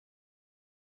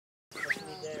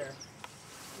there.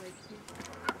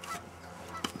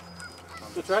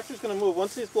 The tractor's going to move.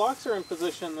 Once these blocks are in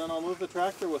position, then I'll move the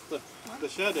tractor with the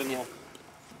shed and we'll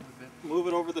move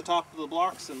it over the top of the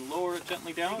blocks and lower it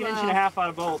gently down. Like an inch and a half on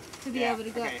a bolt. To be able to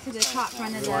go up to the top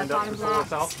front of the bottom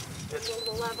blocks.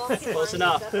 Close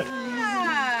enough.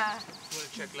 Yeah. Want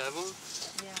to check level?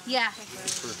 Yeah.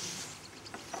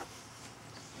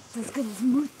 As good as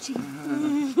Moochie.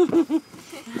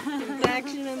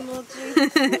 Action and Moochie.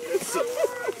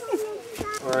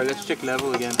 Alright, let's check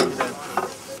level again.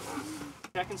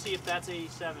 Check and see if that's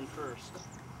 87 first,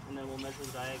 and then we'll measure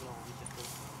the diagonal.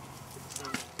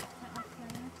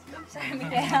 I'm sorry, me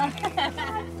down. Yeah,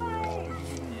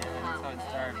 that's how it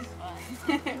starts.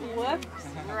 Whoops.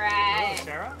 Right. Oh,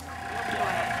 Sarah?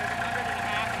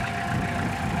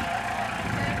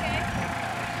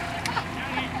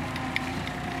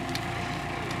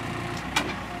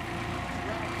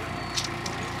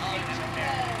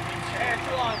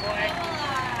 Too long, boy.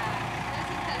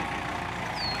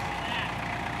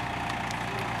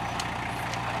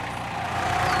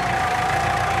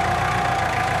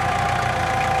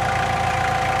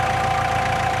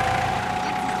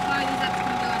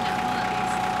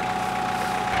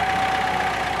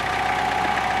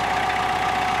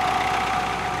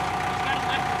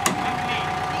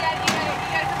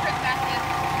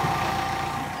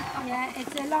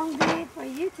 It's a long way for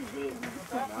you to see.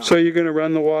 So you're going to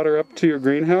run the water up to your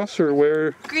greenhouse, or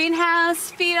where? Greenhouse,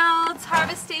 fields,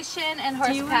 harvest station, and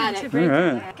horse paddock. All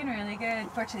right. Looking really good.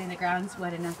 Fortunately, the ground's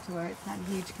wet enough to where it's not a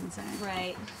huge concern.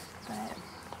 Right. But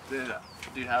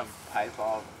Do you have pipe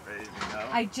all ready to go?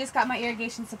 I just got my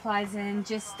irrigation supplies in.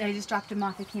 I just dropped them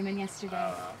off. They came in yesterday.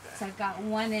 Oh, okay. So I've got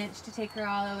 1 inch to take her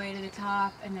all the way to the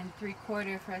top, and then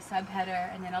 3/4 for a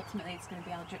subheader, and then ultimately it's going to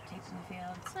be all drip taped in the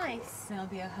fields. Nice. There'll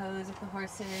be a hose at the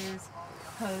horses,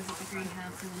 hose at the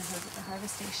greenhouse, and then a hose at the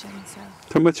harvest station. So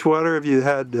How much water have you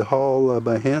had to haul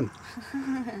by hand?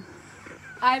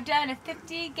 I've done a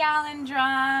 50-gallon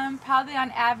drum, probably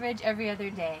on average every other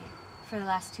day for the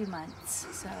last 2 months.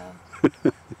 So.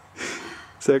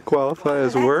 Does that qualify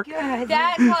as work? Good.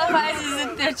 That qualifies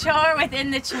as the chore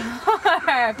within the chore.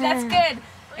 That's good.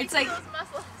 It's like,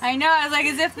 I know, it's like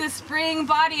as if the spring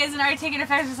body isn't already taking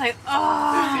effect. It's like,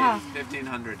 oh.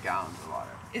 1,500 gallons of water.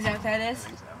 Is that what that I is?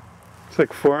 think so. It's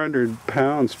like 400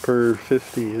 pounds per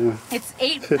 50, yeah. It's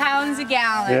 8 pounds a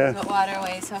gallon Yeah. is what water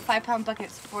weighs. So a 5-pound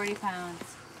bucket's 40 pounds.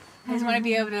 I just want to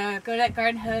be able to go to that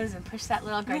garden hose and push that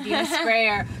little Gardena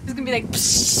sprayer. It's going to be like,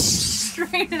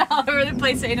 spraying it all over the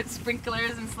place, saying it's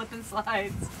sprinklers and slip and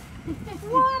slides.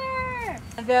 Water!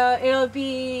 Though it'll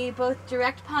be both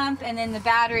direct pump, and then the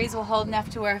batteries will hold enough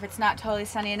to where if it's not totally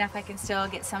sunny enough, I can still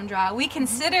get some draw. We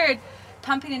considered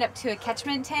pumping it up to a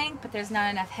catchment tank, but there's not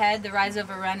enough head. The rise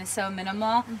over run is so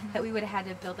minimal that we would have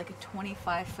had to build like a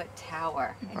 25-foot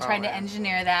tower. And trying to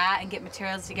engineer that and get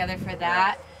materials together for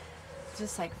that,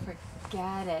 just like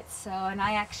forget it. So, and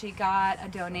I actually got a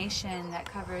donation that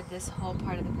covered this whole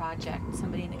part of the project.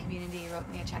 Somebody in the community wrote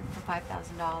me a check for $5,000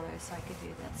 so I could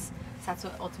do this. So that's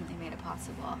what ultimately made it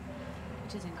possible,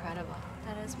 which is incredible.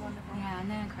 That is wonderful. Yeah,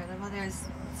 and they're incredible. There's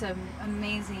some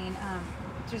amazing,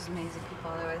 there's amazing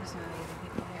people. There's some amazing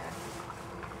people here.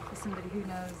 There's somebody who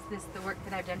knows the work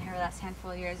that I've done here the last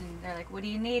handful of years, and they're like, what do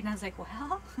you need? And I was like,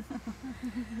 well,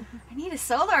 I need a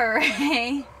solar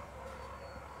array.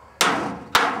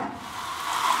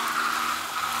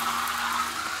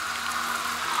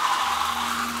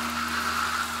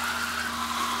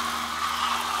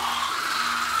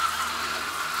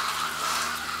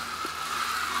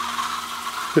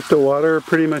 You have to water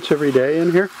pretty much every day in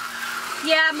here?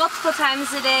 Yeah, multiple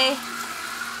times a day.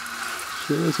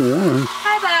 Sure is warm.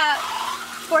 Probably about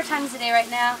 4 times a day right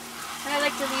now. And I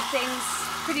like to leave things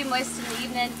pretty moist in the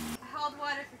evening. I held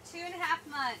water for 2.5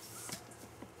 months.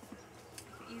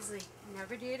 Easily.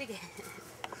 Never do it again.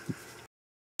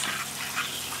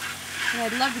 And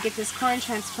I'd love to get this corn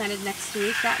transplanted next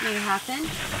week. That may happen.